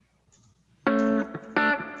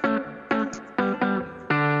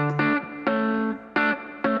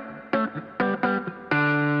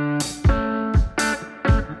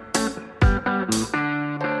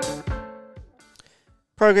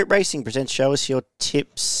Pro Group Racing presents Show Us Your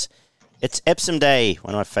Tips. It's Epsom Day,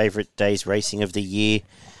 one of my favourite days racing of the year.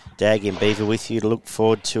 Dag and Beaver with you to look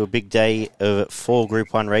forward to a big day of 4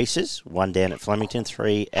 Group 1 races. 1 down at Flemington,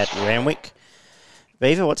 3 at Randwick.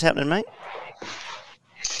 Beaver, what's happening, mate?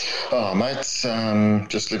 Oh, mate,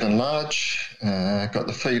 just living large. Got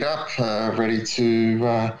the feet up, ready to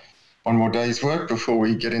one more day's work before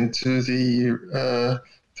we get into the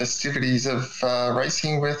festivities of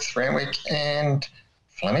racing with Randwick and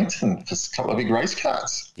Flemington. Just a couple of big race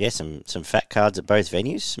cards. Yeah, some fat cards at both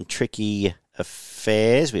venues, some tricky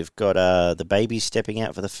affairs. We've got the babies stepping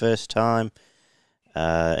out for the first time,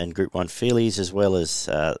 and Group 1 fillies, as well as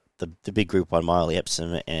the big Group 1 mile,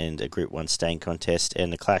 Epsom, and a Group 1 staying contest,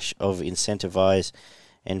 and the clash of Incentivise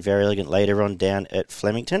and Very Elegant later on down at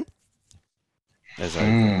Flemington.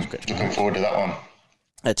 Looking forward to that one.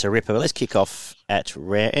 It's a ripper. But let's kick off at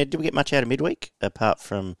did we get much out of midweek, apart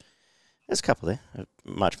from... There's a couple there.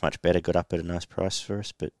 Much better. Got up at a nice price for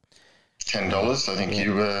us, but $10. I think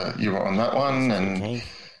you were on that one, and okay. I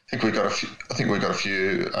think we got a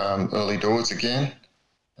few early doors again.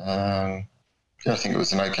 I think it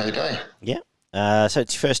was an okay day. Yeah. So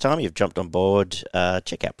it's your first time you've jumped on board.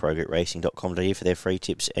 Check out progroupracing.com.au for their free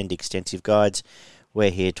tips and extensive guides.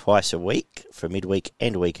 We're here twice a week for midweek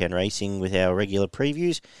and weekend racing with our regular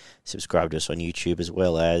previews. Subscribe to us on YouTube, as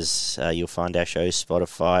well as you'll find our shows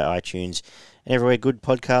Spotify, iTunes, and everywhere good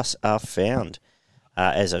podcasts are found.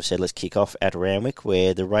 As I've said, let's kick off at Randwick,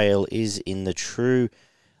 where the rail is in the true...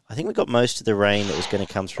 I think we got most of the rain that was going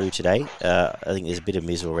to come through today. I think there's a bit of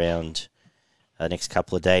mizzle around the next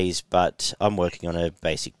couple of days, but I'm working on a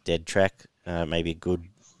basic dead track, maybe a good,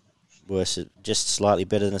 worse, just slightly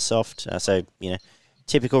better than a soft. So,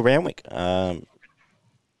 typical Randwick.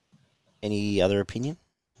 Any other opinion?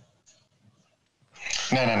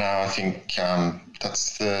 No. I think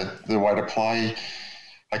that's the way to play.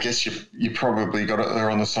 I guess you probably got to err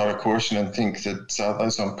on the side of caution and think that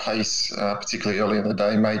those on pace, particularly early in the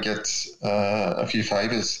day, may get a few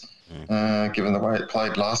favours. Given the way it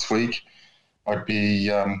played last week, I'd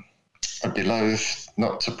be loath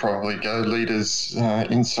not to probably go leaders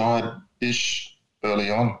inside-ish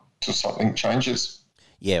early on till something changes.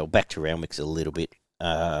 Yeah, well, back to Randwick's a little bit,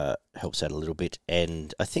 helps out a little bit,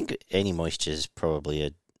 and I think any moisture is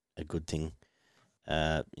probably a good thing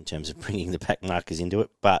in terms of bringing the pack markers into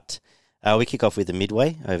it. But we kick off with the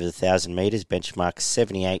midway over the 1,000 metres, benchmark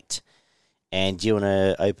 78. And do you want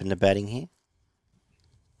to open the batting here?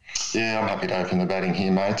 Yeah, I'm happy to open the batting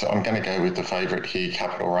here, mate. I'm going to go with the favourite here,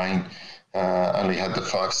 Capital Rain. Only had the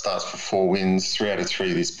 5 starts for 4 wins, 3 out of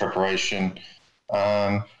 3 this preparation.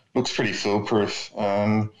 Looks pretty foolproof.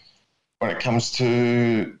 When it comes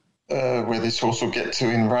to where this horse will get to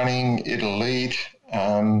in running, it'll lead,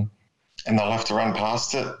 and they'll have to run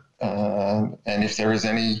past it. And if there is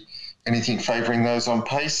anything favouring those on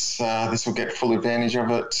pace, this will get full advantage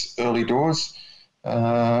of it early doors.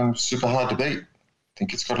 Super hard to beat. I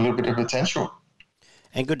think it's got a little bit of potential.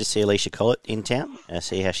 And good to see Alicia Collett in town.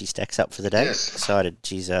 See how she stacks up for the day. Yes. Excited.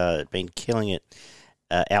 She's been killing it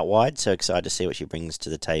out wide, so excited to see what she brings to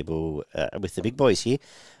the table with the big boys here.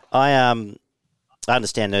 I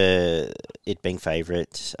understand it being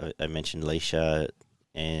favourite. I mentioned Alicia.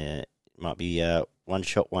 Might be one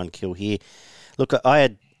shot, one kill here. Look,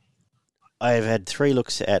 I've had 3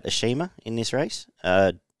 looks at Ashima in this race.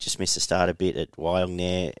 Just missed the start a bit at Wyong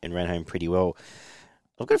there and ran home pretty well.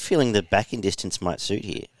 I've got a feeling the back-in distance might suit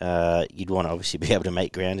here. You'd want to obviously be able to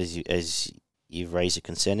make ground as you've raised a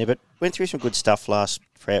concern there, but went through some good stuff last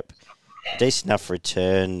prep. Decent enough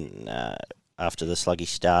return after the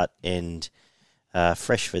sluggish start, and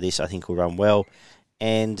fresh for this, I think will run well.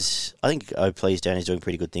 And I think Oh Please Down is doing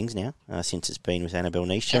pretty good things now since it's been with Annabelle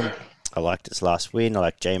Neesham. I liked its last win. I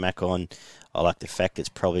like J-Mac on. I like the fact it's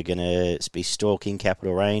probably going to be stalking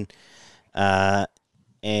Capital Rain.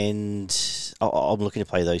 And I'm looking to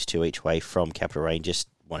play those 2 each way from Capital Rain. Just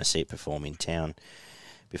want to see it perform in town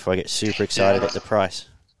before I get super excited at the price.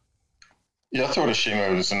 Yeah, I thought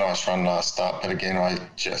Ashima was a nice run last start, but again, I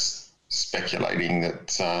just speculating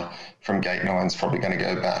that from gate 9's probably going to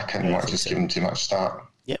go back and might just give him too much start.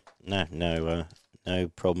 Yep, no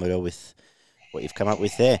problem at all with what you've come up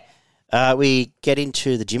with there. We get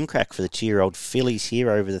into the gym crack for the 2-year-old fillies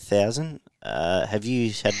here over the 1,000. Have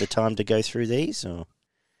you had the time to go through these? Or?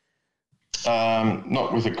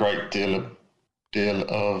 Not with a great deal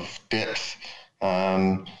of depth.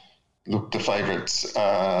 Look, the favourites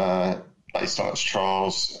based on its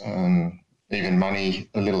trials, even money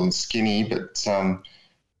a little skinny, but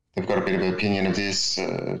they've got a bit of an opinion of this.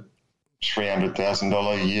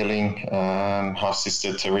 $300,000 yearling, half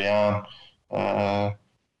sister to Rian,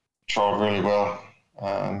 trialled really well.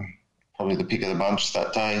 Probably the pick of the bunch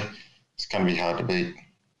that day. It's going to be hard to beat.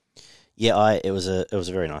 Yeah, it was a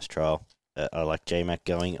very nice trial. I like JMac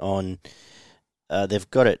going on. They've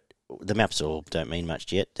got it. The maps all don't mean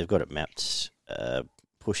much yet. They've got it mapped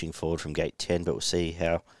pushing forward from gate 10, but we'll see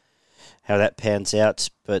how that pans out.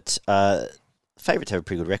 But favourites have a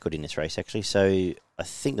pretty good record in this race, actually. So I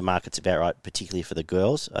think the market's about right, particularly for the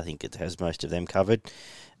girls. I think it has most of them covered.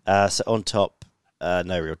 So on top,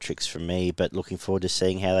 no real tricks from me, but looking forward to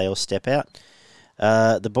seeing how they all step out.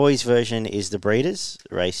 The boys' version is the Breeders,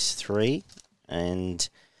 race 3, and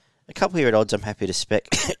a couple here at odds I'm happy to spec,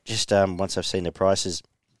 just once I've seen the prices.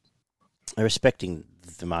 I'm respecting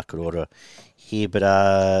the market order here,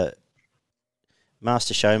 but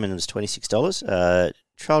Master Showman was $26.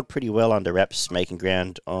 Trialled pretty well under wraps, making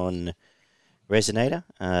ground on Resonator,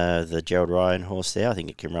 the Gerald Ryan horse there. I think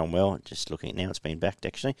it can run well. Just looking at it now, it's been backed,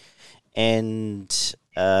 actually. And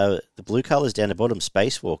the blue colours down the bottom,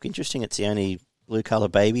 Spacewalk. Interesting, it's the only blue colour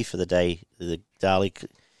baby for the day, the Dali.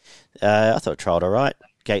 I thought it trialled all right.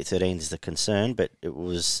 Gate 13 is the concern, but it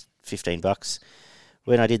was $15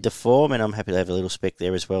 when I did the form, and I'm happy to have a little spec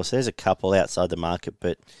there as well. So there's a couple outside the market,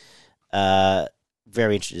 but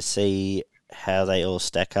very interested to see how they all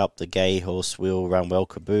stack up. The Gay horse will run well.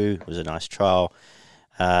 Kaboo was a nice trial,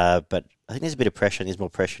 but I think there's a bit of pressure. There's more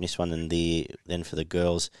pressure in this one than for the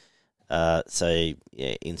girls. So,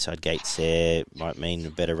 yeah, inside gates there might mean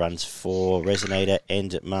better runs for Resonator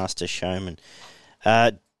and Master Showman.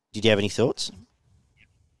 Did you have any thoughts?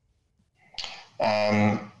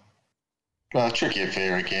 Tricky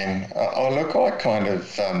affair again. I kind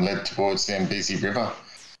of led towards the Mbezi River.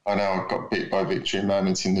 I know I got beat by Victory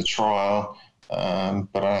Moments in the trial,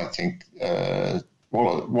 but I don't think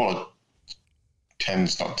Waller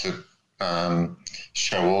tends not to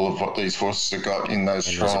show all of what these horses have got in those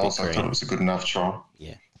trials. I thought it was a good enough trial.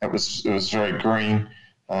 Yeah, it was very green,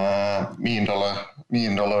 million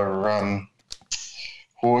dollar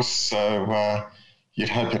horse. So you'd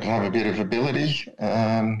hope it'd have a bit of ability.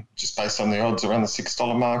 Just based on the odds around the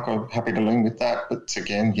 $6 mark, I'm happy to lean with that. But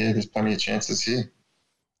again, yeah, there's plenty of chances here.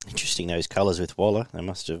 Interesting those colours with Waller. They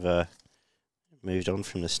must have moved on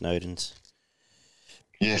from the Snowdens.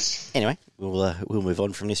 Yes. Anyway, we'll move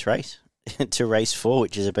on from this race to race 4,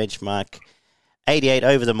 which is a benchmark 88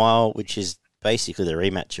 over the mile, which is basically the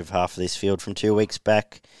rematch of half of this field from 2 weeks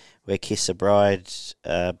back, where Kiss the Bride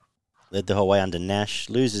led the whole way under Nash,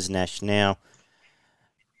 loses Nash now.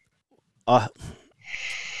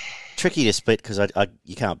 Tricky to split because I don't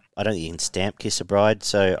think you can stamp Kiss the Bride,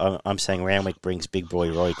 so I'm saying Randwick brings Big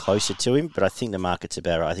Boy Roy closer to him, but I think the market's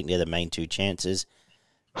about right. I think they're the main two chances.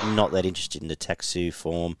 I'm not that interested in the Taxu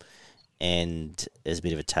form, and there's a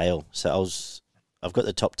bit of a tail. So I've got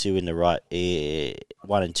the top two in the right,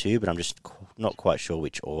 1 and 2, but I'm just not quite sure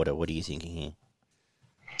which order. What are you thinking here?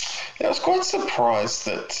 Yeah, I was quite surprised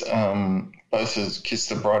that both as Kiss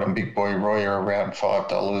the Bride and Big Boy Roy are around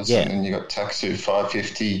 $5, yeah. And then you got Taxu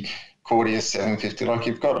 $5.50, Cordia $7.50. Like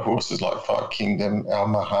you've got horses like Five Kingdom, Al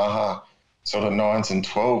Mahaha, sort of 9s and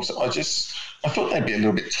 12s. I thought they'd be a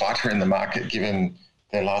little bit tighter in the market given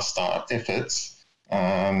their last start efforts.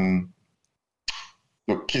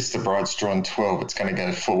 Look, Kiss the Bride's drawn 12. It's going to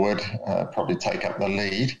go forward, probably take up the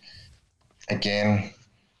lead. Again,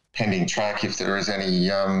 pending track, if there is any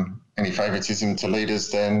favouritism to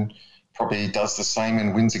leaders, then probably does the same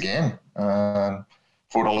and wins again.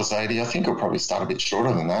 $4.80. I think it'll probably start a bit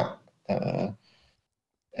shorter than that.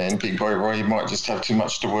 And Big Boy Roy might just have too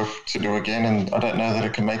much work to do again, and I don't know that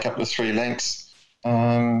it can make up the 3 lengths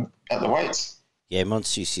at the weights. Yeah,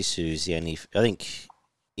 Monsu Sisu is the only. I think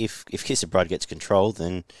if Kiss the Bride gets controlled,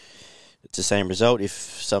 then it's the same result. If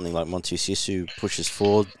something like Monsu Sisu pushes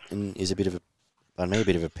forward and is a bit of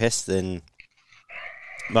a pest, then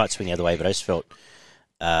might swing the other way. But I just felt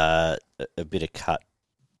a bit of cut.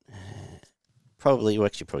 Probably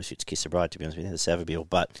suits Kiss the Bride, to be honest with you, the Savabeel.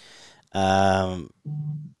 But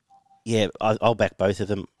yeah, I'll back both of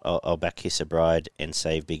them. I'll back Kiss the Bride and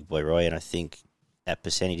save Big Boy Roy, and I think that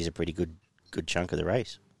percentage is a pretty good chunk of the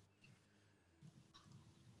race.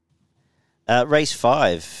 Race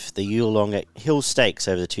 5, the Yulong Hill Stakes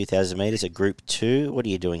over the 2,000 metres at Group 2. What are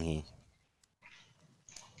you doing here?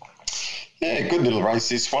 Yeah, good little race,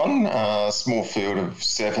 this one. Small field of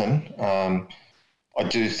 7. I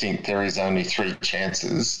do think there is only 3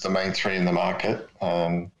 chances, the main 3 in the market.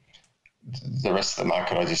 The rest of the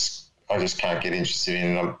market I just can't get interested in,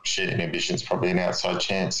 and I'm Sheer Ambition's probably an outside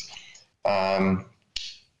chance.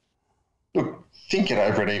 Look, think it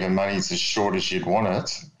over at even money is as short as you'd want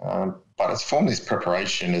it, but its form, this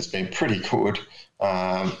preparation has been pretty good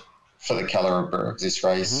for the calibre of this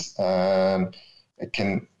race.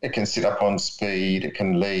 it can sit up on speed. It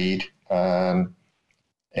can lead, and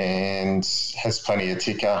has plenty of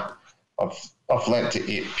ticker. I've lent to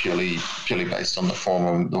it purely based on the form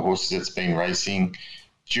of the horses it's been racing.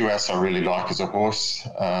 Duas I really like as a horse.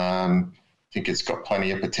 I think it's got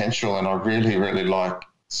plenty of potential, and I really like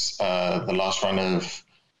the last run of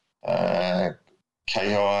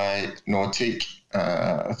KI Nautique.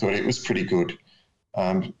 I thought it was pretty good.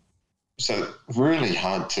 So really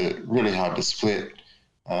hard to split.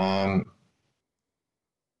 I'll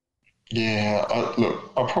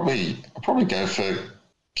probably go for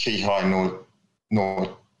Kihai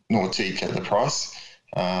Nautique at the price,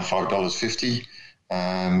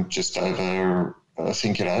 $5.50. Just over, I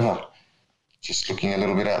think it over. Just looking a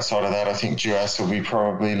little bit outside of that, I think Duas will be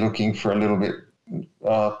probably looking for a little bit,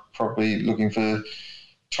 probably looking for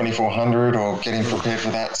 2,400 or getting prepared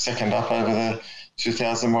for that second up over the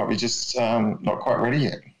 2,000 might be just not quite ready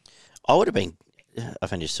yet. I would have been,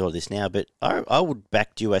 I've only just saw this now, but I would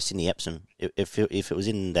back Duas in the Epsom if it was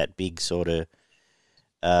in that big sort of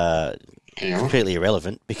completely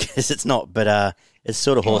irrelevant because it's not, but it's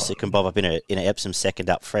sort of horse that can bob up in an Epsom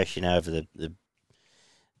second up fresh, over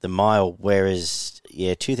the mile. Whereas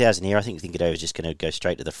 2,000 here, I think it over is just going to go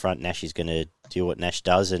straight to the front. Nash is going to do what Nash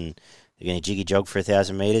does, and they're going to jiggy jog for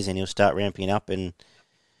 1,000 metres, and he'll start ramping up and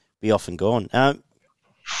be off and gone.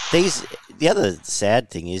 The other sad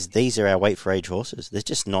thing is these are our weight for age horses. There's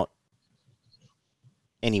just not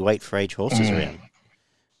any weight for age horses around.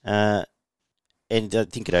 And I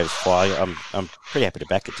think it over's fine. I'm pretty happy to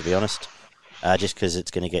back it, to be honest, just because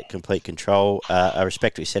it's going to get complete control. I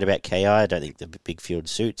respect what you said about KI. I don't think the big field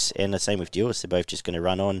suits. And the same with Duas. They're both just going to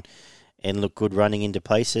run on and look good running into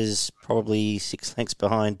places, probably 6 lengths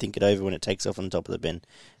behind Think It Over when it takes off on the top of the bend.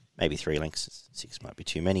 Maybe 3 lengths. 6 might be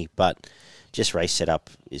too many. But just race setup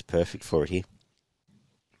is perfect for it here.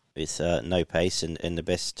 With no pace and the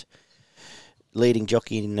best leading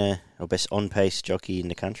jockey or best on-pace jockey in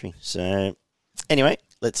the country. So anyway,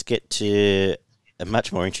 let's get to a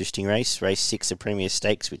much more interesting race. Race 6 of Premier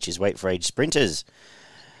Stakes, which is weight for age sprinters.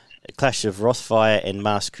 A clash of Rothfire and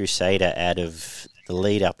Masked Crusader out of the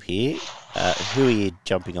lead up here. Who are you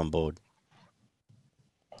jumping on board?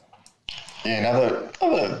 Yeah,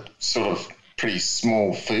 another sort of pretty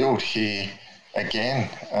small field here again.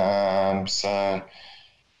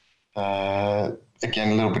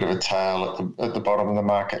 Again, a little bit of a tail at the bottom of the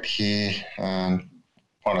market here.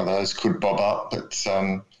 One of those could bob up, but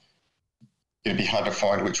it'd be hard to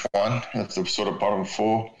find which one of the sort of bottom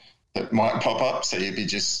 4 that might pop up. So you'd be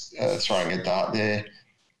just throwing a dart there.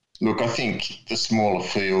 Look, I think the smaller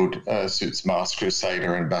field suits Masked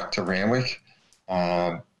Crusader and back to Randwick.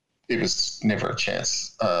 It was never a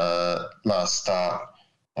chance last start.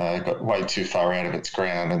 Got way too far out of its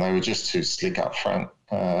ground, and they were just too slick up front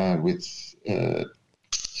with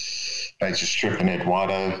Major Strip and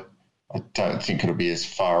Eduardo. I don't think it'll be as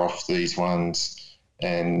far off these ones,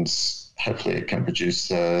 and hopefully it can produce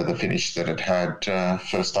the finish that it had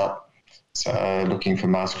first up. So looking for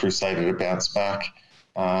Masked Crusader to bounce back.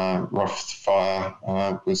 Rothfire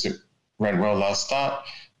ran well last start,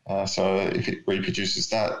 so if it reproduces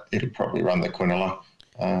that, it'll probably run the Quinella.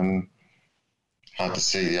 Hard to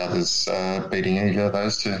see the others beating either of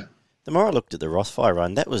those two. The more I looked at the Rothfire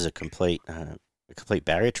run, that was a complete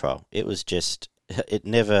barrier trial. It was just, it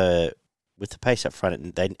never, with the pace up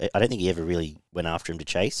front, I don't think he ever really went after him to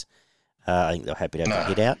chase. I think they were happy to have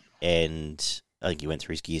the hit out, and I think he went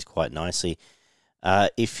through his gears quite nicely. I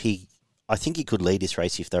think he could lead this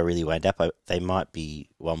race if they really wound up. They might be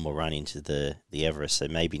one more run into the Everest, so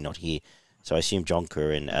maybe not here. So I assume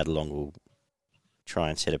Jonker and Adelong will try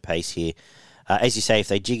and set a pace here. As you say, if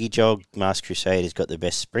they jiggy jog, Masked Crusader's got the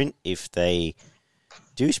best sprint. If they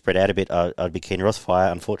do spread out a bit, I'd be keen Rothfire.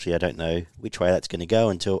 Unfortunately, I don't know which way that's going to go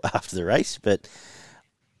until after the race, but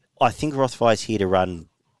I think Rothfire's here to run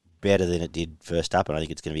better than it did first up, and I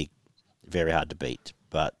think it's going to be very hard to beat.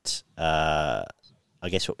 But I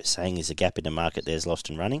guess what we're saying is a gap in the market there's lost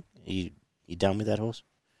and running. Are you done with that horse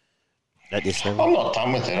at this level? I'm not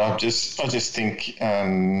done with it. I just think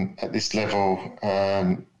at this level,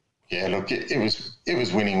 look, it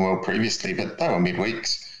was winning well previously, but they were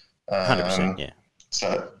midweeks. 100%, yeah.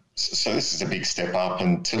 So this is a big step up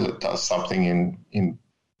until it does something in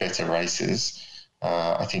better races.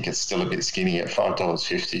 I think it's still a bit skinny at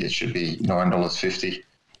 $5.50. It should be $9.50.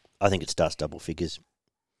 I think it starts double figures.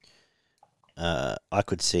 I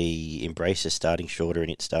could see Embracer starting shorter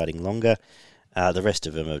and it starting longer. The rest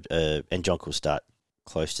of them, and Jonk will start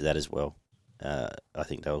close to that as well. I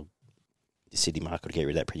think the City market will get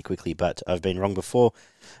rid of that pretty quickly, but I've been wrong before.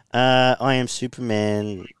 I Am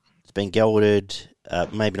Superman. It's been gelded.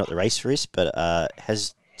 maybe not the race for this, but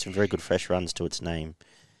has some very good fresh runs to its name.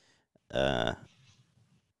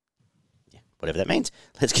 Whatever that means.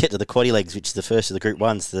 Let's get to the quaddy legs, which is the first of the Group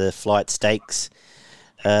 1s, the Flight Stakes.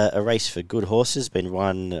 A race for good horses. It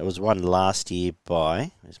was won last year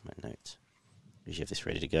by... Where's my notes? Usually have this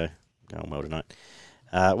ready to go. Going well tonight.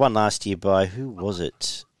 Won last year by... Who was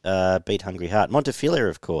it? Beat Hungry Heart. Montefilia,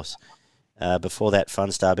 of course. Before that,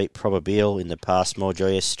 Funstar beat Probabile. In the past, More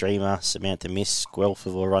Joyous, Streamer, Samantha Miss, Guelph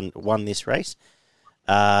won this race.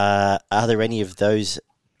 Are there any of those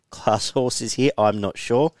class horses here? I'm not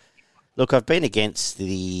sure. Look, I've been against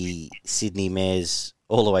the Sydney mares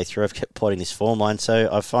all the way through. I've kept plotting this form line, so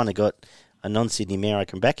I've finally got a non-Sydney mare I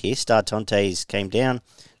can back here. Star Tontes came down.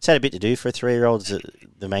 It's had a bit to do for a 3-year-old,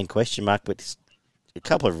 the main question mark, but it's a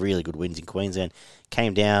couple of really good wins in Queensland.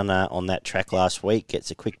 Came down on that track last week,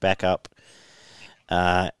 gets a quick backup,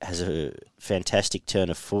 has a fantastic turn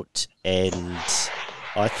of foot, and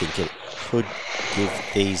I think it could give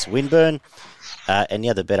these Winburn. And the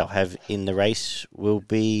other bet I'll have in the race will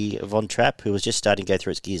be Von Trapp, who was just starting to go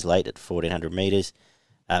through its gears late at 1,400 metres.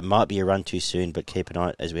 Might be a run too soon, but keep an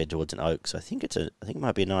eye as we head towards an Oak. So I think it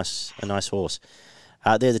might be a nice horse.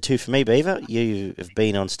 They're the two for me, Beaver. You have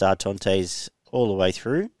been on Star Tontes all the way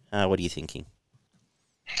through. What are you thinking?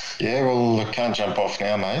 Yeah, well, I can't jump off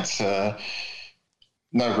now, mate.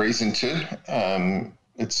 No reason to.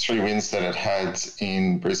 Its 3 wins that it had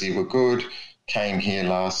in Brizzy were good. Came here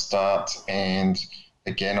last start, and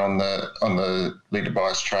again on the leader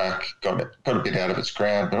bias track, got a bit out of its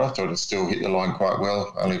ground, but I thought it still hit the line quite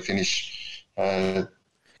well. Only finished 2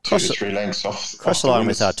 to 3 lengths off. Cross the line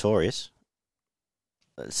with Artorias.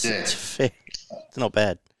 It's fair. It's not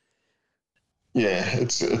bad. Yeah,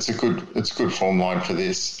 it's a good form line for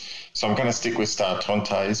this. So I'm going to stick with Star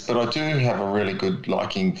Tontes, but I do have a really good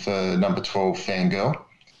liking for number 12 Fangirl,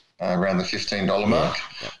 around the $15 mark.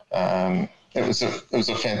 Yeah. It was a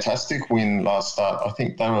fantastic win last start. I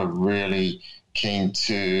think they were really keen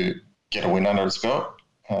to get a win under its belt.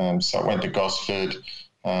 So it went to Gosford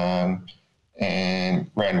and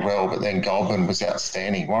ran well, but then Goulburn was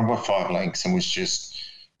outstanding. Won by 5 lengths and was just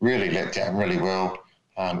really let down really well.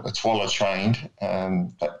 It's Waller trained,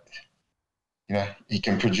 but he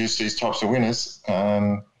can produce these types of winners.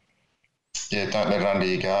 Don't let it under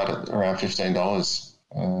your guard at around $15.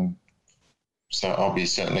 So I'll be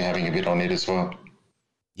certainly having a bit on it as well.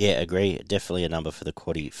 Yeah, agree. Definitely a number for the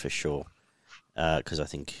quaddie for sure. Because I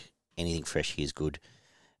think anything fresh here is good.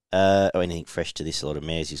 Or anything fresh to this lot of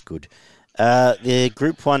mares is good. The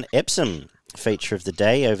Group 1 Epsom feature of the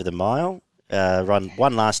day over the mile.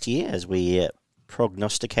 Won last year, as we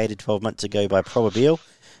prognosticated 12 months ago by Probabile.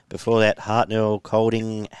 Before that, Hartnell,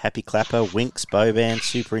 Colding, Happy Clapper, Winks, Boban,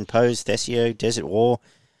 Superimpose, Thesio, Desert War.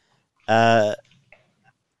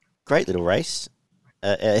 Great little race.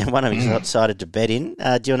 One I'm excited to bet in. Do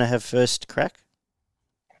you want to have first crack?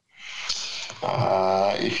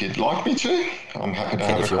 If you'd like me to, I'm happy to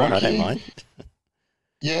have a crack. I don't mind.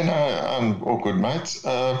 Yeah, no, all good, mate.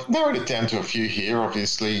 Narrowed it down to a few here,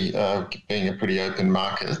 obviously, being a pretty open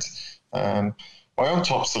market. My own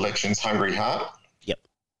top selection's Hungry Heart. Yep.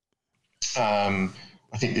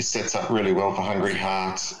 I think this sets up really well for Hungry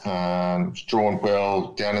Heart. It's drawn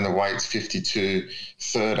well, down in the weights, 52,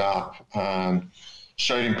 third up.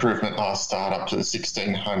 Showed improvement last start up to the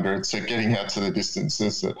 1,600. So getting out to the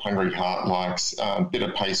distances that Hungry Heart likes. Bit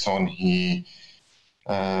of pace on here.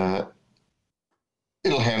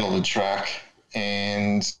 It'll handle the track.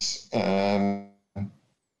 And, I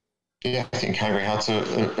think Hungry Heart's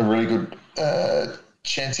a really good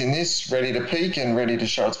chance in this, ready to peak and ready to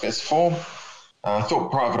show its best form. I thought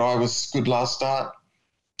Private Eye was good last start.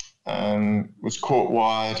 Was caught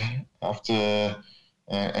wide after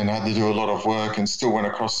and had to do a lot of work and still went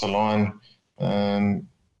across the line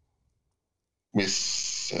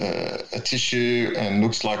with a tissue and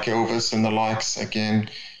looks like Elvis and the likes again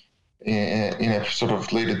in a sort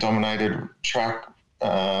of leader-dominated track.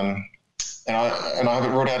 And I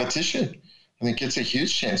haven't ruled out a tissue. I think it's a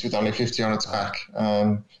huge chance with only 50 on its back.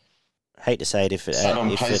 Hate to say it, if it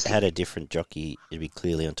had a different jockey, it'd be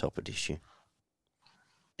clearly on top of Tissue.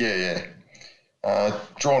 Yeah.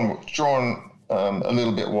 Drawn a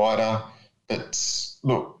little bit wider, but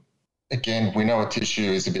look, again, we know a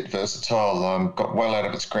Tissue is a bit versatile. Got well out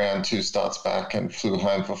of its ground 2 starts back and flew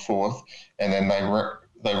home for 4th, and then they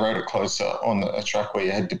rode it closer on a track where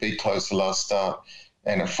you had to be closer last start,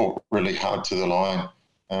 and it fought really hard to the line.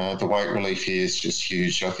 The weight relief here is just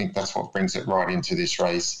huge. I think that's what brings it right into this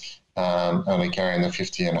race. Only carrying the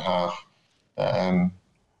 50.5.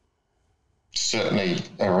 Certainly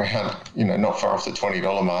around, not far off the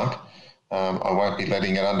 $20 mark. I won't be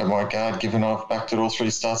letting it under my guard, given I've backed it all 3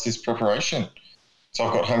 starts this preparation. So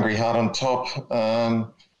I've got Hungry Heart on top,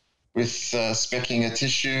 with Specking a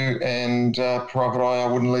Tissue and Private Eye I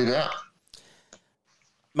wouldn't leave out.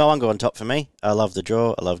 Mo'unga on top for me. I love the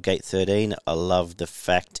draw. I love Gate 13. I love the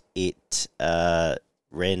fact it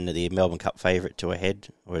ran the Melbourne Cup favourite to a head,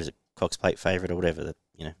 or is it Cox Plate favourite or whatever, the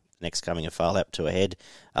next coming of Far Lap to a head.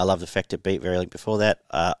 I love the fact it beat Verily before that.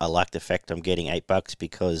 I like the fact I'm getting $8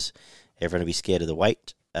 because everyone will be scared of the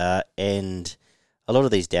weight. And a lot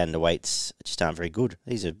of these down to weights just aren't very good.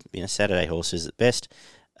 These are Saturday horses at best.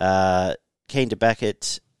 Keen to back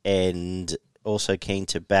it, and also keen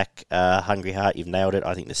to back Hungry Heart. You've nailed it.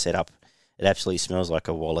 I think the setup, it absolutely smells like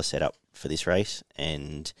a Waller setup for this race,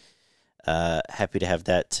 and happy to have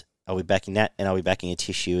that. I'll be backing that, and I'll be backing a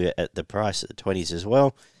Tissue at the price at the 20s as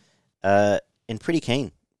well. And pretty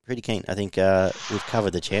keen. I think we've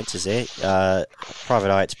covered the chances there. Private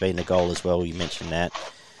Eye, it's been the goal as well. You mentioned that.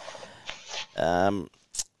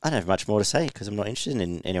 I don't have much more to say because I'm not interested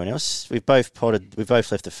in anyone else. We've both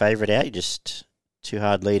left the favourite out. You're just too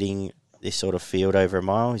hard leading this sort of field over a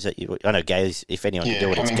mile. Is that you? I know Gay's, if anyone can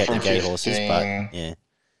do it, it's get the Gay horses, but yeah.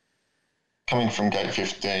 Coming from Gate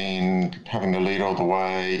 15, having to lead all the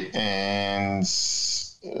way, and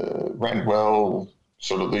ran well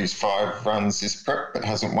sort of these 5 runs this prep, but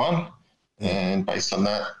hasn't won. And based on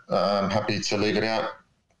that, I'm happy to leave it out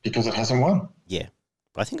because it hasn't won. Yeah.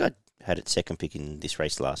 I think I had it second pick in this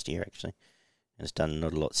race last year, actually. And it's done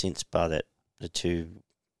not a lot since, bar that the 2,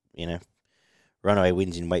 runaway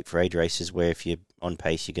wins in weight for age races where if you're on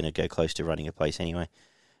pace, you're going to go close to running a place anyway.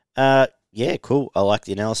 Yeah, cool. I like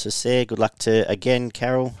the analysis there. Good luck to, again,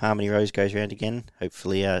 Carol. Harmony Rose goes around again.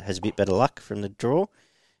 Hopefully has a bit better luck from the draw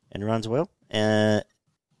and runs well. And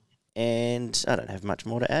I don't have much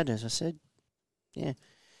more to add, as I said. Yeah.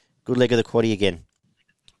 Good leg of the quaddie again.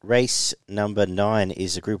 Race number 9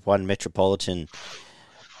 is a Group 1 Metropolitan.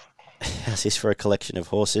 How's this for a collection of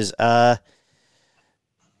horses? Well,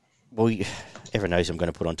 everyone knows I'm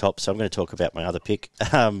going to put on top, so I'm going to talk about my other pick.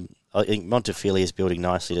 I think Montefilia is building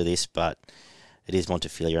nicely to this, but it is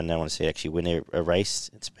Montefilia, and I don't want to see it actually win a race.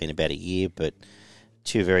 It's been about a year, but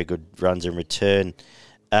 2 very good runs in return.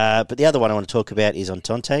 But the other one I want to talk about is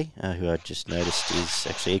Entente, who I just noticed is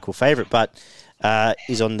actually equal favourite, but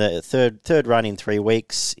is on the third run in 3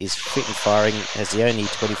 weeks, is fit and firing, has the only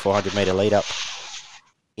 2,400 metre lead up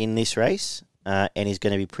in this race, and is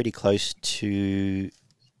going to be pretty close to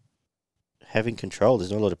having control.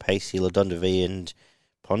 There's not a lot of pace here. Ladonda and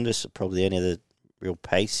Pondus are probably the only other real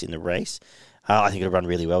pace in the race. I think it'll run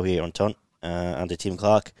really well here, Entente, under Tim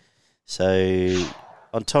Clark. So,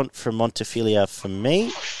 Entente from Montefilia for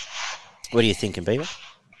me. What are you thinking, Beaver?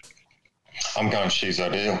 I'm going She's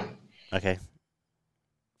Ideal. Okay.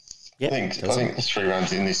 Yep, I think the 3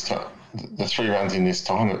 runs in this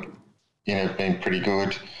time, have been pretty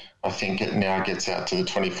good. I think it now gets out to the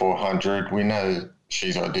 2,400. We know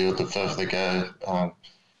She's Ideal. The further they go,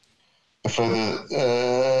 the further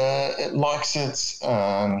it likes it.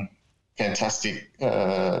 Fantastic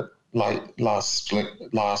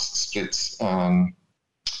last splits.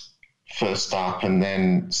 First up, and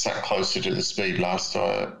then sat closer to the speed last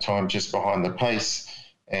time, just behind the pace.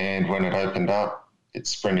 And when it opened up, it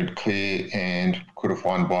sprinted clear and could have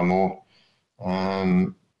won by more,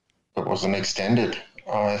 but wasn't extended.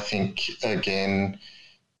 I think, again,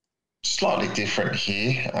 slightly different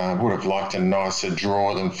here. Would have liked a nicer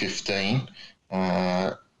draw than 15.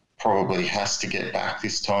 Probably has to get back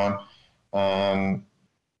this time.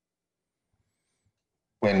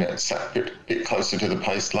 When it sat a bit closer to the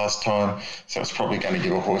pace last time. So it's probably going to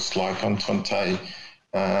give a horse like Entente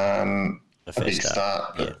a big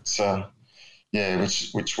start.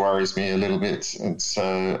 Which worries me a little bit. And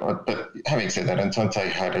so, but having said that, Entente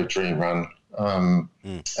had a dream run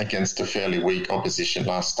against a fairly weak opposition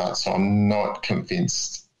last start, so I'm not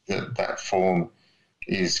convinced that form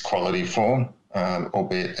is quality form,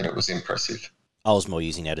 albeit that it was impressive. I was more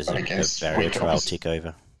using that as a barrier trial tick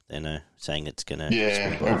over than saying it's going to... Yeah,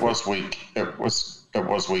 it was weak. It was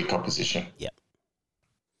weak opposition. Yeah.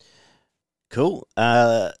 Cool.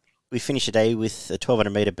 We finished the day with a 1,200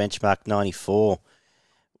 metre benchmark 94.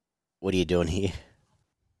 What are you doing here?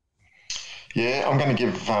 Yeah, I'm going to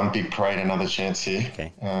give Big Parade another chance here.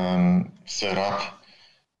 Okay. Third up.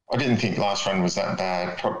 I didn't think last run was that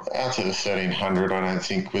bad. Out to the 1,300, I don't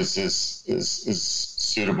think was as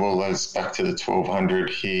suitable as back to the 1,200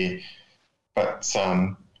 here. But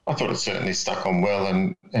I thought it certainly stuck on well,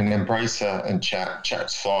 and Embracer and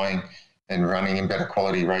Chat's flying and running in better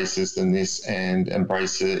quality races than this, and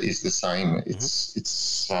Embracer is the same.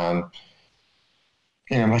 It's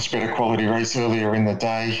in a much better quality race earlier in the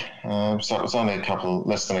day. So it was only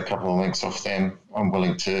less than a couple of lengths off them. I'm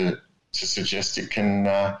willing to suggest it can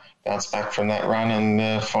bounce back from that run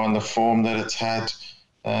and find the form that it's had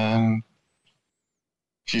a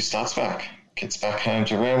few starts back. Gets back home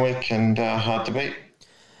to Randwick and hard to beat.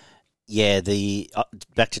 Yeah, the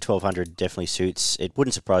back to 1200 definitely suits. It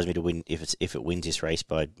wouldn't surprise me to win if it wins this race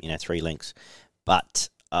by 3 lengths. But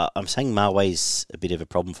I'm saying Marway's a bit of a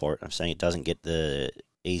problem for it. I'm saying it doesn't get the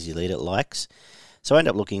easy lead it likes. So I end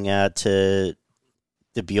up looking to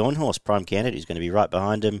the Bjorn horse, Prime Candidate, who's going to be right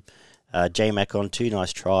behind him. J-Mac on 2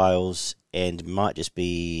 nice trials, and might just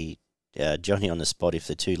be Johnny on the spot if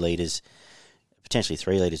the 2 leaders, potentially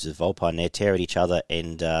 3 leaders with Volpine there, tear at each other,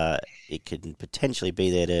 and it could potentially be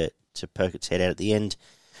there to poke its head out at the end.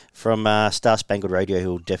 From Star Spangled Radio, who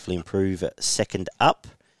will definitely improve second up.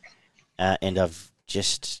 And I've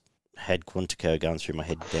just had Quantico going through my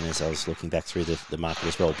head then as I was looking back through the market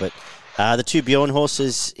as well. But the 2 Bjorn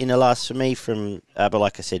horses in the last for me but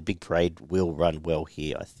like I said, Big Parade will run well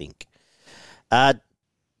here, I think. Do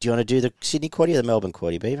you want to do the Sydney quaddie or the Melbourne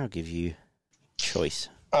quaddie, Beaver? I'll give you choice.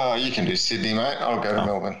 You can do Sydney, mate. I'll go to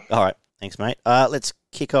Melbourne. All right. Thanks, mate. Let's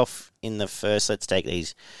kick off in the first. Let's take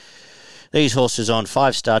these horses on.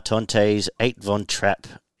 5 Star Tontes, 8 Von Trapp,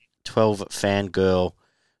 12 Fangirl,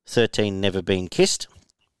 13 Never Been Kissed.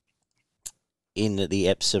 In the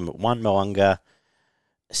Epsom, 1 Moanga,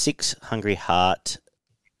 6 Hungry Heart,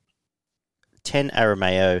 10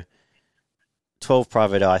 Arameo, 12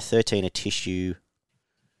 Private Eye, 13 A Tissue.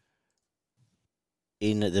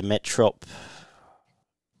 In the Metrop,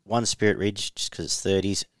 1 Spirit Ridge, just because it's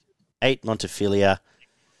 30s, 8 Montefilia,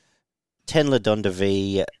 10 La Donda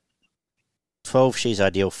V, 12 She's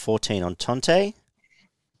Ideal, 14 on Tonte,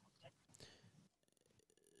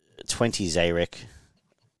 20 Zarek,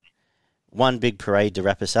 1 Big Parade to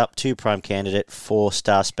wrap us up, 2 Prime Candidate, 4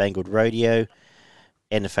 Star Spangled Rodeo,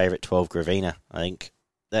 and the favourite 12 Gravina. I think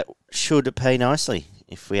that should pay nicely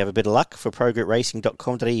if we have a bit of luck. For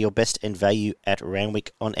progretracing.com.au, your best and value at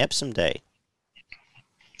Randwick on Epsom Day.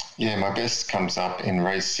 Yeah, my best comes up in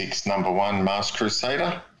race 6, number 1, Mars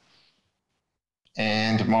Crusader.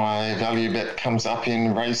 And my value bet comes up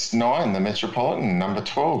in race 9, the Metropolitan, number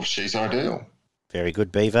 12, She's Ideal. Very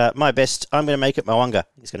good, Beaver. My best, I'm going to make it Moanga.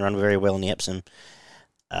 He's going to run very well in the Epsom.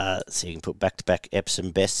 So you can put back-to-back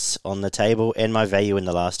Epsom bests on the table. And my value in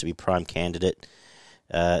the last to be Prime Candidate,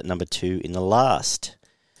 number 2 in the last.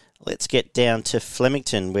 Let's get down to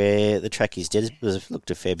Flemington, where the track is dead. It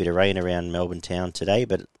looked a fair bit of rain around Melbourne town today,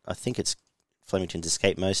 but I think Flemington's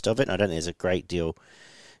escaped most of it. I don't think there's a great deal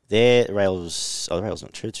there. The rail's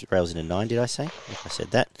not true. It's rails in a 9, did I say? I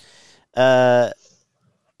said that.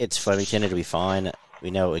 It's Flemington. It'll be fine.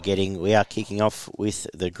 We know what we're getting. We are kicking off with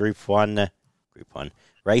the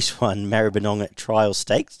Race 1 Maribyrnong Trial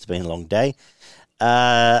Stakes. It's been a long day.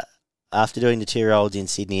 After doing the 2-year-olds in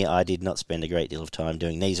Sydney, I did not spend a great deal of time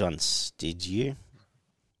doing these ones. Did you?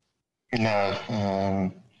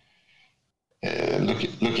 No.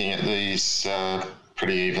 Looking at these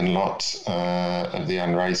pretty even lot of the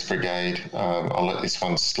Unraced Brigade, I'll let this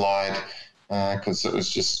one slide because it was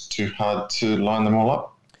just too hard to line them all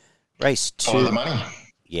up. Race 2. Follow the money.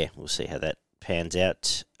 Yeah, we'll see how that pans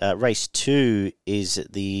out. Race 2 is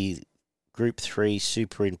the Group 3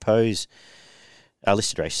 Superimpose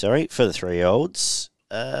listed race, for the 3-year-olds.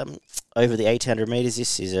 Over the 800 metres,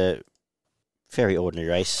 this is a very ordinary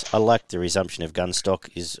race. I like the resumption of Gunstock,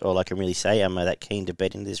 is all I can really say. Am I that keen to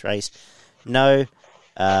bet in this race? No.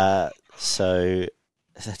 So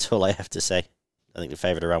that's all I have to say. I think the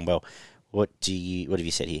favourite to run well. What have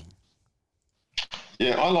you said here?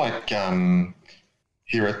 Yeah, I like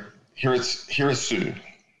Hirasu.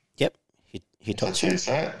 Yep. Hitotsu. That's how you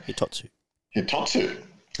say it? Hitotsu.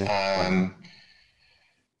 Yeah.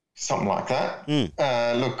 Something like that.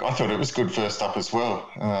 Look, I thought it was good first up as well,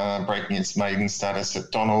 breaking its maiden status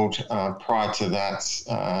at Donald. Prior to that,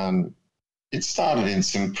 it started in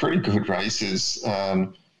some pretty good races.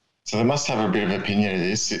 So they must have a bit of opinion of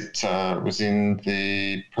this. It was in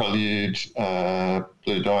the Prelude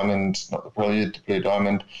Blue Diamond, not the Prelude, the Blue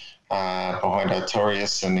Diamond, behind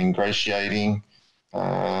Artorius and Ingratiating,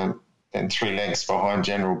 then 3 lengths behind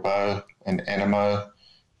General Bow and Animo.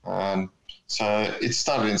 So it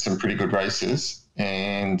started in some pretty good races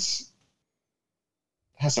and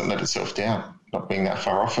hasn't let itself down, not being that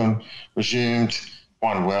far off them. Resumed,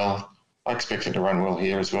 won well. I expect it to run well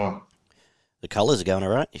here as well. The colours are going all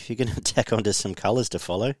right. If you're going to tack onto some colours to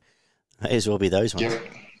follow, may as well be those ones. Yep.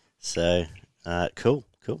 So, cool.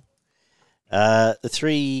 The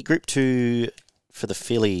 3, Group 2 for the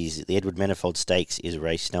fillies, the Edward Manifold Stakes is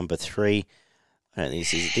race number 3. I don't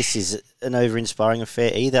think this is an over-inspiring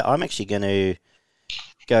affair either. I'm actually going to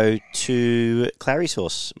go to Clary's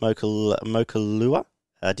horse, Mokalua.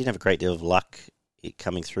 I didn't have a great deal of luck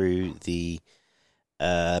coming through the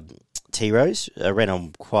T-Rose. Ran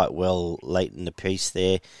on quite well late in the piece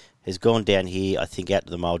there. Has gone down here. I think out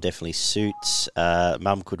to the mile definitely suits.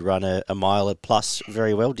 Mum could run a mile plus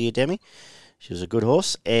very well, dear Demi. She was a good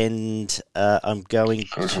horse. And I'm going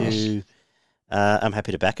to... I'm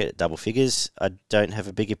happy to back it at double figures. I don't have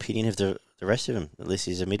a big opinion of the rest of them. This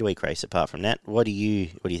is a midweek race apart from that. What are you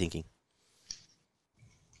thinking?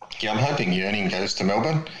 Yeah, I'm hoping Yearning goes to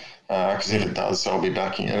Melbourne because if it does, I'll be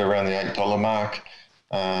backing it around the $8 mark.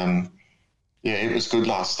 It was good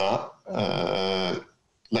last start.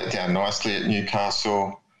 Let down nicely at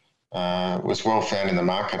Newcastle. Was well found in the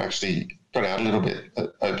market. Actually got out a little bit.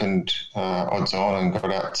 Opened odds on and got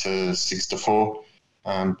out to 6-4.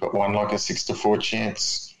 But won like a 6-4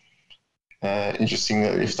 chance. Interesting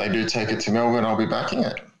that if they do take it to Melbourne, I'll be backing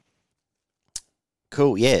it.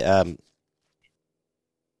 Cool, yeah,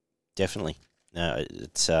 definitely. No,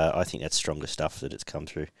 it's. I think that's stronger stuff that it's come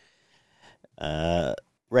through.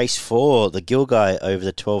 Race 4, the Gilgai over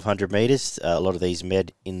the 1,200 metres. A lot of these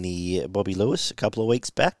med in the Bobby Lewis a couple of weeks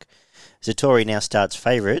back. Zatori now starts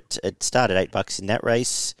favourite. It started $8 in that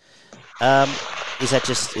race. Is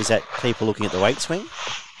that people looking at the weight swing?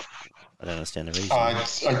 I don't understand the reason.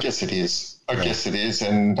 I guess it is. Guess it is,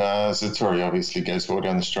 and Zatori obviously goes well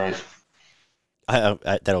down the straight.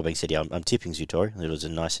 That all being said, yeah, I'm tipping Zatori. It was a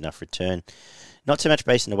nice enough return. Not so much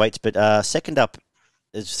based on the weights, but second up,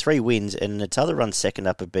 there's 3 wins, and its other runs second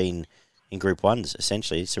up have been in Group 1s,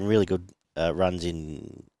 essentially. Some really good runs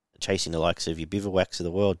in chasing the likes of your Bivouacs of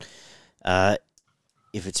the world.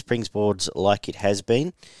 If it springboards like it has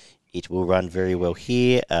been, it will run very well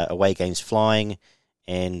here. Away games flying,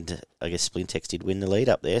 and I guess Splintex did win the lead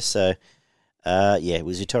up there. So, it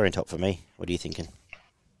was Zatori on top for me. What are you thinking?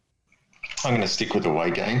 I'm going to stick with the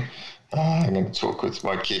away game. I'm going to talk with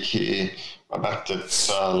my kick here. I backed it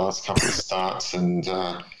last couple of starts and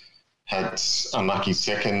had unlucky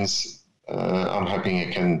seconds. I'm hoping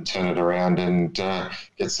it can turn it around and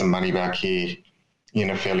get some money back here in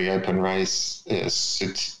a fairly open race.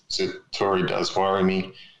 Zatori does worry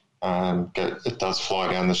me. It does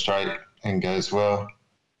fly down the straight and goes well.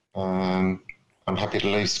 I'm happy to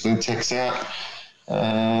leave Splintex out.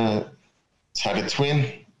 It's had its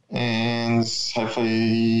win, and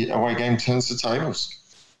hopefully away game turns the tables.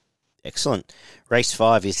 Excellent. Race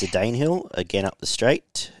 5 is the Danehill, again up the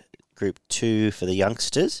straight. Group 2 for the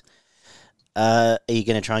youngsters. Are you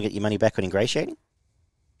going to try and get your money back on ingratiating?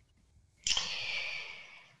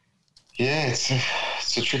 Yeah,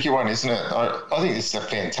 it's a tricky one, isn't it? I think this is a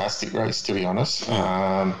fantastic race, to be honest.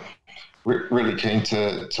 Really keen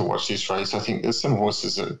to watch this race. I think there's some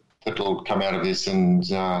horses that will come out of this and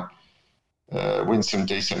win some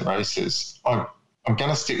decent races. I'm going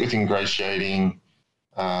to stick with ingratiating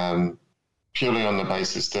purely on the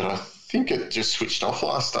basis that I think it just switched off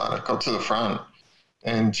last start. It got to the front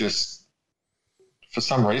and just, for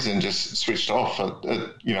some reason, just switched off.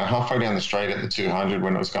 Halfway down the straight at the 200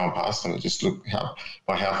 when it was going past them, it just looked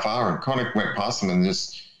by how far, and kind of went past them and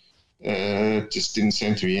just didn't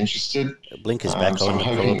seem to be interested. Blinkers back on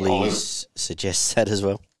probably suggests that as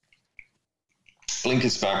well.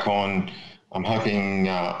 Blinkers back on. I'm hoping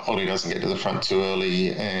Ollie doesn't get to the front too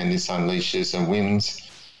early and this unleashes and wins.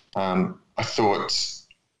 I thought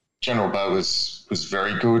General Bow was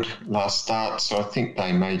very good last start, so I think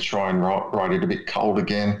they may try and ride it a bit cold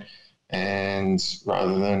again, and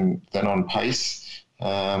rather than on pace.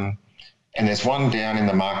 And there's one down in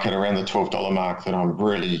the market around the $12 mark that I'm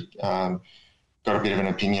really got a bit of an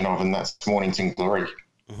opinion of, and that's Mornington Glory.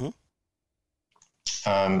 Mm-hmm.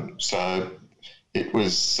 So it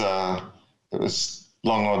was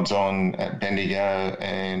long odds on at Bendigo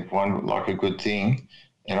and won like a good thing.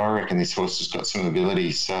 And I reckon this horse has got some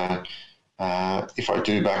ability. So if I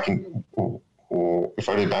do back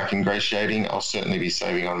ingratiating, I'll certainly be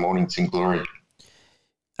saving on Mornington Glory.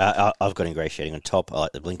 I've got ingratiating on top. I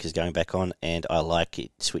like the blinkers going back on, and I like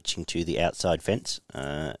it switching to the outside fence,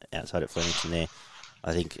 outside at Flemington there.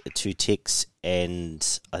 I think 2 ticks,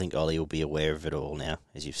 and I think Ollie will be aware of it all now,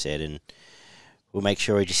 as you've said, and we'll make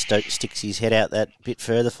sure he just sticks his head out that bit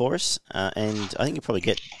further for us. And I think you'll probably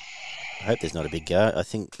get... I hope there's not a big go. I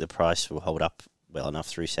think the price will hold up well enough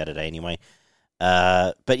through Saturday anyway.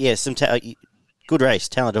 But yeah, some good race.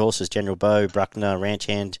 Talented horses, General Bow, Bruckner, Ranch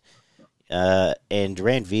Hand, and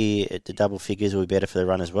Randveer at the double figures will be better for the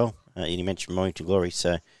run as well. And you mentioned Mornington Glory,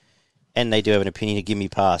 so... And they do have an opinion to give me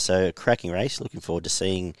pass, so a cracking race. Looking forward to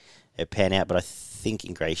seeing it pan out. But I think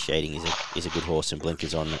Ingratiating is a good horse, and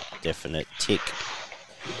Blinkers on definite tick.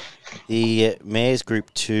 The Mares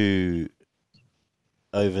Group 2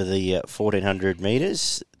 over the 1,400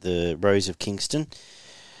 metres, the Rose of Kingston.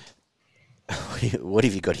 What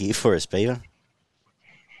have you got here for us, Beaver?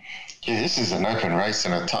 Yeah, this is an open race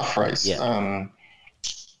and a tough race. Yeah.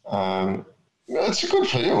 It's a good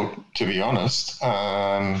field, to be honest.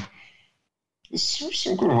 There's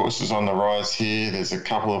some good horses on the rise here. There's a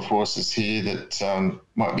couple of horses here that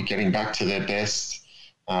might be getting back to their best.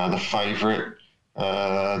 The favourite,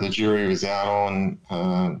 the jury was out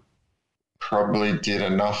on, probably did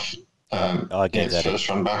enough. I gave that first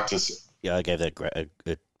run back to. Yeah, I gave that a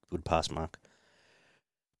good pass mark.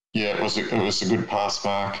 Yeah, it was a good pass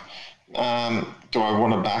mark. Do I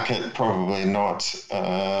want to back it? Probably not.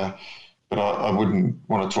 But I wouldn't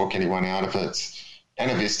want to talk anyone out of it.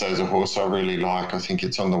 Anavisto is a horse I really like. I think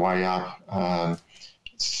it's on the way up.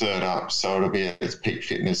 It's third up, so it'll be at its peak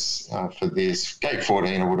fitness for this. Gate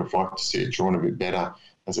 14, I would have liked to see it drawn a bit better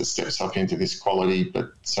as it steps up into this quality,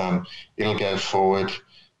 but it'll go forward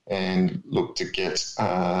and look to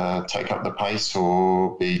take up the pace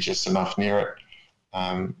or be just enough near it.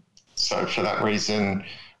 So for that reason,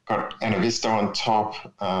 got Anavisto on top.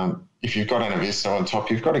 If you've got Anavisto on top,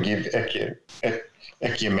 you've got to give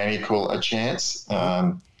Ecumenical a chance.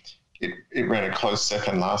 It ran a close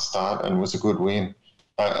second last start and was a good win,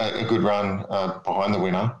 a good run behind the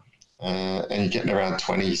winner. And you're getting around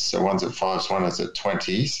 20s, so one's at 5s, one is at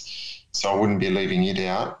 20s. So I wouldn't be leaving it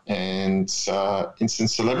out. And Instant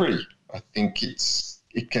Celebrity, I think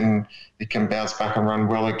it can bounce back and run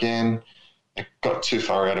well again. It got too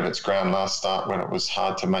far out of its ground last start when it was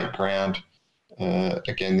hard to make ground.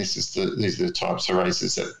 Again, these are the types of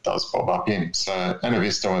races that does bob up in. So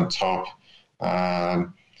Anavisto on top,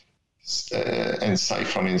 and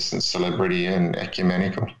safe on Instant Celebrity and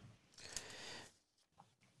Ecumenical.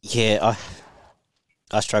 Yeah,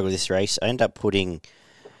 I struggle with this race. I end up I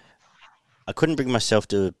couldn't bring myself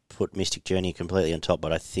to put Mystic Journey completely on top,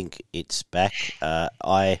 but I think it's back.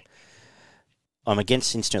 I'm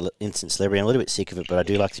against Instant Celebrity. I'm a little bit sick of it, but I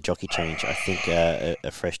do like the jockey change. I think a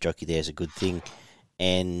fresh jockey there is a good thing.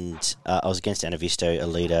 And I was against Anavisto, a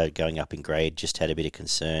leader going up in grade. Just had a bit of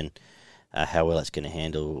concern how well it's going to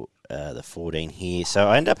handle the 14 here. So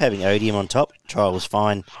I end up having Odium on top. Trial was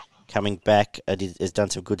fine. Coming back, has done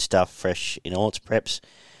some good stuff, fresh in all its preps.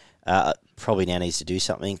 Probably now needs to do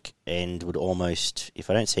something, and would almost, if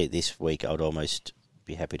I don't see it this week, I would almost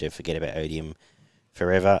be happy to forget about Odium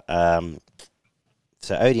forever.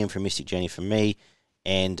 So Odium from Mystic Journey for me,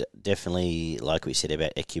 and definitely, like we said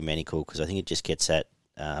about Ecumenical, because I think it just gets that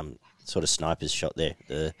sort of sniper's shot there,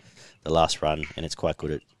 the last run, and it's quite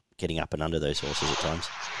good at getting up and under those horses at times.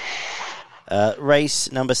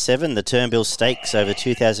 Race number 7, the Turnbull Stakes over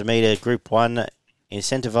 2,000 metre Group 1,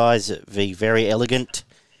 Incentivise v Very Elegant,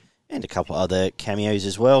 and a couple other cameos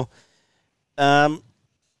as well. What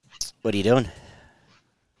are you doing?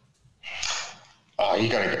 I've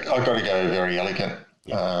got to go Very Elegant.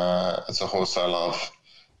 It's a horse I love.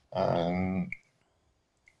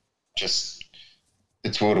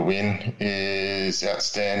 Its will to win is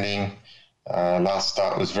outstanding. Last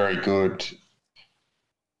start was very good.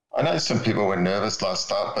 I know some people were nervous last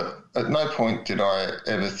start, but at no point did I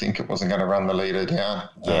ever think it wasn't going to run the leader down.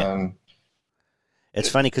 Yeah. It's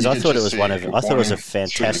funny because I thought it was I thought it was a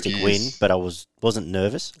fantastic win, but I wasn't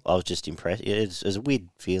nervous. I was just impressed. It was a weird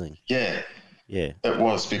feeling. Yeah. Yeah. It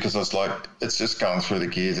was, because I was like, it's just going through the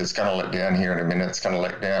gears. It's going to let down here in a minute. It's going to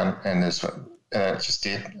let down, and it just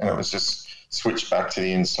did. And it was just switched back to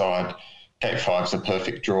the inside. Gate 5's a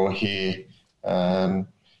perfect draw here.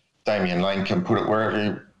 Damien Lane can put it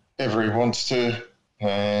wherever he wants to,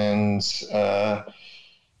 and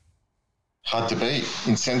hard to beat.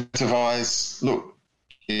 Incentivise, look,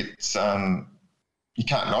 it's you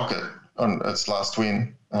can't knock it on its last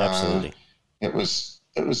win. Absolutely. It was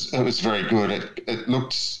very good. It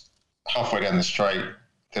looked halfway down the straight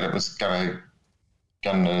that it was going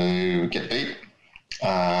to get beat,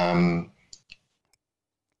 and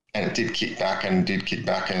it did kick back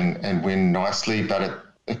and win nicely. But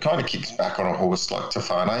it kind of kicks back on a horse like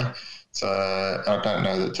Tofane. So I don't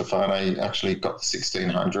know that Tofane actually got the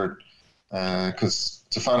 1,600, because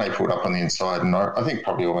Tofane pulled up on the inside, and I think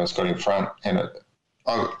probably almost got in front. And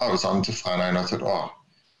I was on Tofane, and I thought, oh,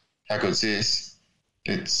 how good's this?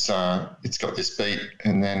 It's got this beat,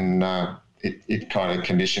 and then it kind of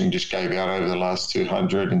condition just gave out over the last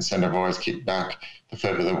 200. Incentivise kicked back. The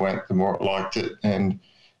further they went, the more it liked it, and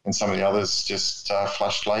some of the others just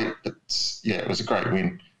flushed late. But yeah, it was a great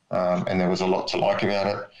win, and there was a lot to like about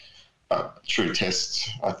it. But true test,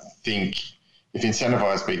 I think if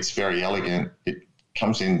Incentivise beats Very Elegant, it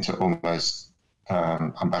comes into almost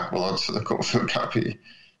unbackable odds for the Caulfield Cup here.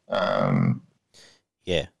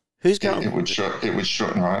 Yeah. Who's going? It would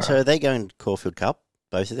shorten right. So are they going Caulfield Cup,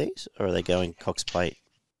 both of these, or are they going Cox Plate?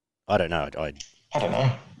 I don't know. I don't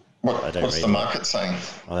know. What's the market saying?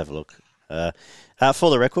 I'll have a look. For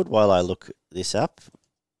the record, while I look this up,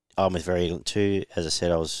 I'm with Very Elegant too. As I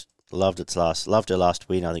said, loved her last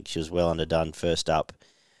win. I think she was well underdone first up.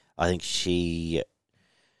 I think she,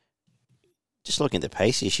 just looking at the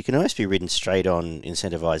paces, she can almost be ridden straight on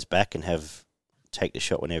Incentivize back and take the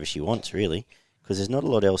shot whenever she wants, really, because there's not a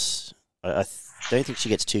lot else. I don't think she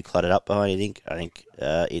gets too cluttered up behind anything. I think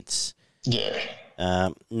it's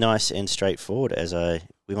nice and straightforward.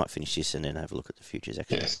 We might finish this and then have a look at the futures.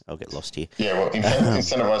 Actually, yes. I'll get lost here. Yeah, well,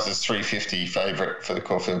 Incentivize is $3.50 favourite for the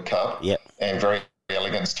Caulfield Cup. Yep. And Very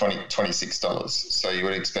Elegant's $26. So you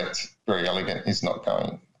would expect Very Elegant is not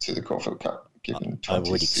going to the Caulfield Cup, given $26. I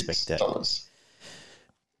would expect that.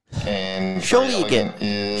 And surely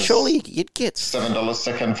you'd get $7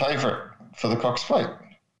 second favourite for the Cox Plate.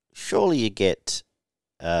 Surely you get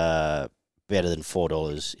better than $4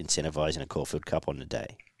 incentivising a Caulfield Cup on the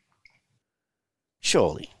day.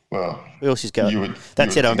 Surely. Well, who else is going?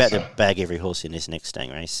 That's it. I'm about to bag every horse in this next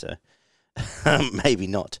staying race, so maybe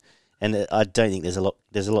not. And I don't think there's a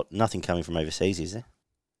lot. Nothing coming from overseas, is there?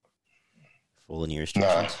 For all the new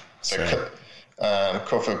restrictions. No.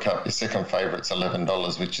 Caulfield Cup, your second favourite's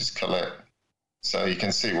 $11, which is Colette. So you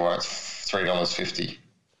can see why it's $3.50.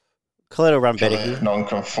 Colette will run better here.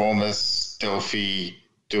 Nonconformist, Delphi,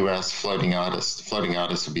 Duas, Floating Artist. Floating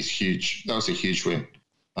Artist will be huge. That was a huge win.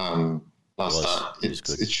 Last start,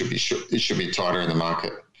 it should be tighter in the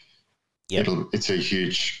market. Yep. It's a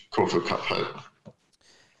huge Caulfield Cup hope.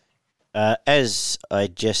 As I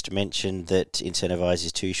just mentioned that Incentivize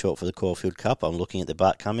is too short for the Caulfield Cup, I'm looking at the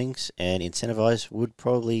Bart Cummings, and Incentivize would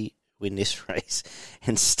probably win this race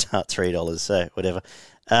and start $3, so whatever.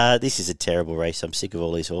 This is a terrible race. I'm sick of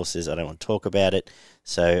all these horses. I don't want to talk about it,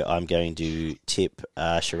 so I'm going to tip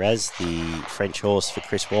Shiraz, the French horse for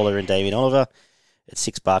Chris Waller and Damien Oliver, at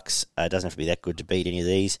 $6. It doesn't have to be that good to beat any of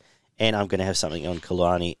these. And I'm going to have something on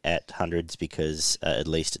Kalani at hundreds because at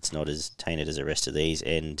least it's not as tainted as the rest of these.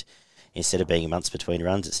 And instead of being months between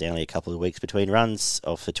runs, it's only a couple of weeks between runs.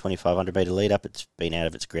 Off the 2,500 metre lead up, it's been out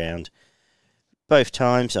of its ground both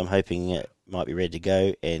times. I'm hoping it might be ready to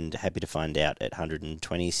go and happy to find out at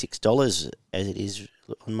 $126 as it is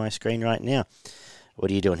on my screen right now. What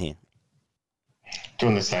are you doing here?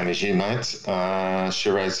 Doing the same as you, mate.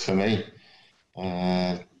 Shiraz for me.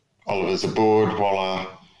 Oliver's aboard. Waller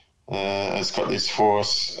has got this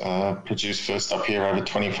horse produced first up here over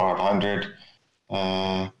 2,500.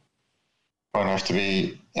 Won't have to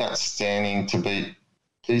be outstanding to beat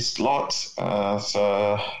these lots.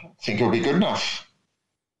 So I think it'll be good enough.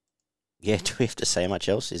 Yeah, do we have to say much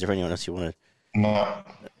else? Is there anyone else you want to... No.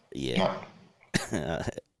 Yeah. No.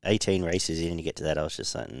 18 races in and you get to that. I was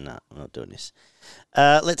just like, no, I'm not doing this.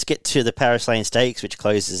 Let's get to the Paris Lane Stakes, which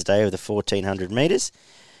closes the day with the 1,400 metres.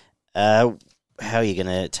 How are you going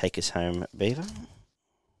to take us home, Beaver?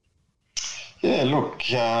 Yeah, look,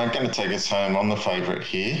 I'm going to take us home on the favourite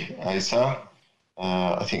here, Acer.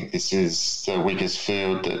 I think this is the weakest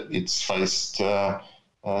field that it's faced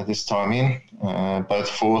this time in. Both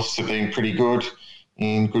fourths have been pretty good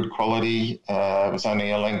in good quality. It was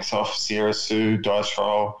only a length off Sierra Sue, Dice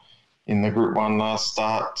Roll in the Group 1 last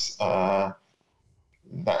start.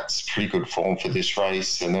 That's pretty good form for this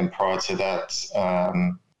race. And then prior to that,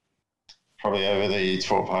 probably over the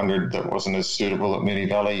 1,200 that wasn't as suitable at Moonee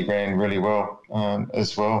Valley, ran really well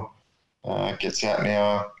as well. Gets out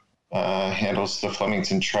now, handles the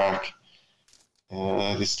Flemington track.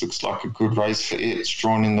 This looks like a good race for it. It's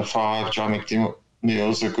drawn in the 5. John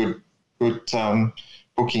McNeil's a good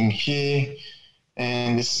booking here.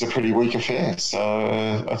 And this is a pretty weak affair.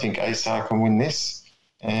 So I think ASAR can win this.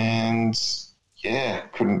 And, yeah,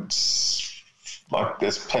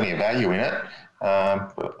 there's plenty of value in it.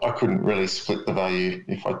 But I couldn't really split the value.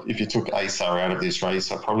 If you took ASAR out of this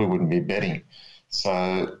race, I probably wouldn't be betting.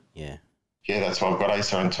 So, yeah, that's why I've got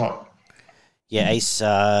ASAR on top. Yeah, Ace,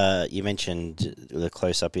 you mentioned the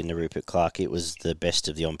close-up in the Rupert Clark. It was the best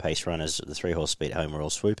of the on-pace runners. The 3-horse speed home were all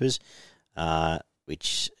swoopers,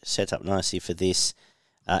 which set up nicely for this.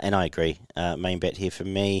 And I agree. Main bet here for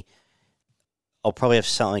me. I'll probably have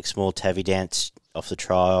something small, Tavi Dance off the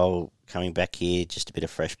trial, coming back here, just a bit of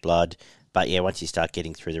fresh blood. But, yeah, once you start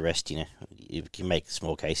getting through the rest, you can make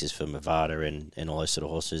small cases for Mavada and all those sort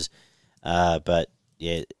of horses. But,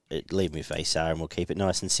 yeah, leave me with ASAR and we'll keep it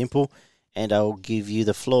nice and simple. And I'll give you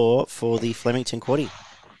the floor for the Flemington Quaddie.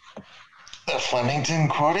 The Flemington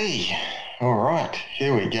Quaddie. All right,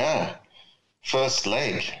 here we go. First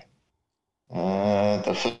leg, the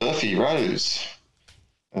Furphy Rose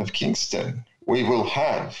of Kingston. We will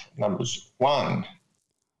have numbers 1,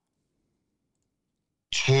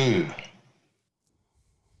 2,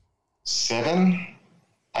 7,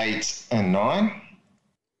 8, and 9.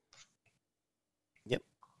 Yep.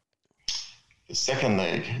 The second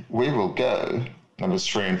leg, we will go numbers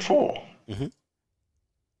 3 and 4. Mm-hmm.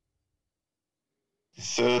 The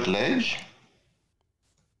third leg,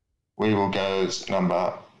 we will go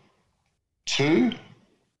number 2,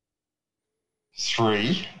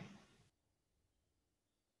 3,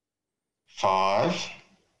 5,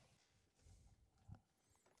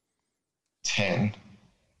 10.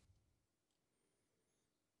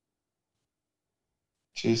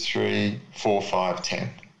 2, 3, 4, 5, 10.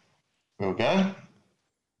 We'll go.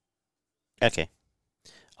 Okay.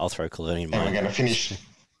 I'll throw Cologne in mine. And we're going to finish.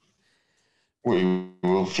 We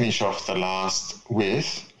will finish off the last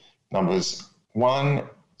with numbers 1,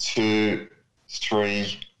 2,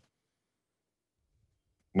 3,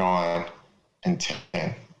 9, and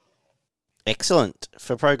 10. Excellent.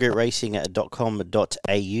 For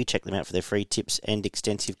progroupracing.com.au, check them out for their free tips and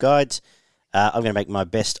extensive guides. I'm going to make my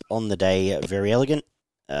best on the day very elegant.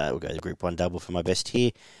 We'll go to Group 1 double for my best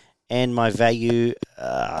here. And my value,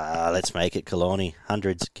 let's make it Kalani.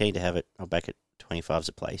 Hundreds, keen to have it. I'll back it 25s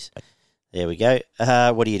a place. There we go.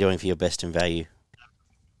 What are you doing for your best and value?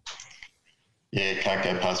 Yeah, can't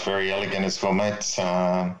go past very elegant as well, mate.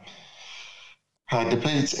 Hard to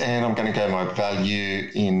beat, and I'm going to go my value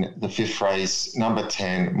in the 5th race, number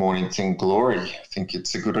 10, Mornington Glory. I think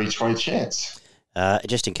it's a good each-way chance.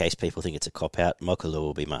 Just in case people think it's a cop-out, Mokalua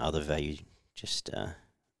will be my other value, just to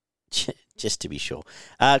be sure.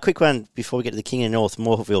 Quick one before we get to the King of North,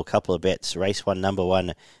 Morville, couple of bets. Race 1, number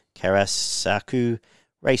 1, Karasaku.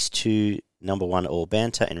 Race 2, number 1, All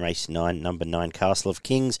Banter. And race 9, number 9, Castle of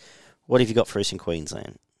Kings. What have you got for us in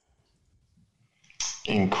Queensland?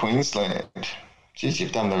 In Queensland? Geez,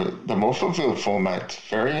 you've done the Morpheville format.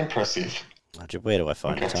 Very impressive. Where do I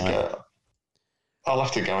find the time? I'll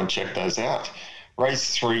have to go and check those out.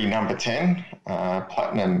 Race 3, number 10,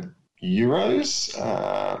 Platinum Euros,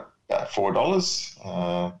 about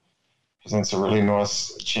 $4. Presents a really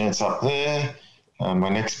nice chance up there. My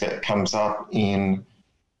next bet comes up in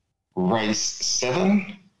race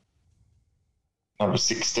 7, number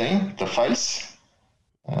 16, The Face.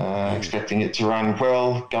 Expecting it to run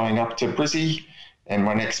well going up to Brizzy. And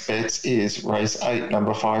my next bet is race 8,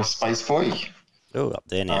 number 5, Space Boy. Oh, up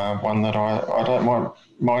there now. One that I don't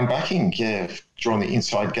mind backing. Yeah, drawn the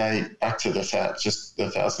inside gate back to just the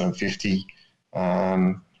 1,050.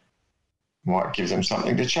 Might give them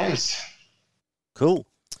something to chase. Cool.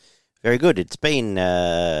 Very good. It's been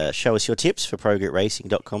show us your tips for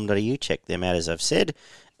progroupracing.com.au. Check them out, as I've said.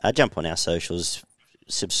 Jump on our socials.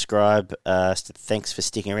 Subscribe. Thanks for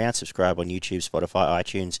sticking around. Subscribe on YouTube, Spotify,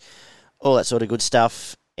 iTunes, all that sort of good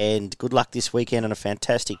stuff. And good luck this weekend on a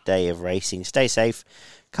fantastic day of racing. Stay safe.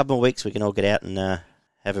 A couple of weeks we can all get out and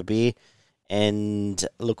have a beer. And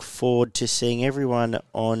look forward to seeing everyone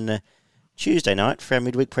on Tuesday night for our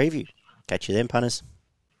midweek preview. Catch you then, punters.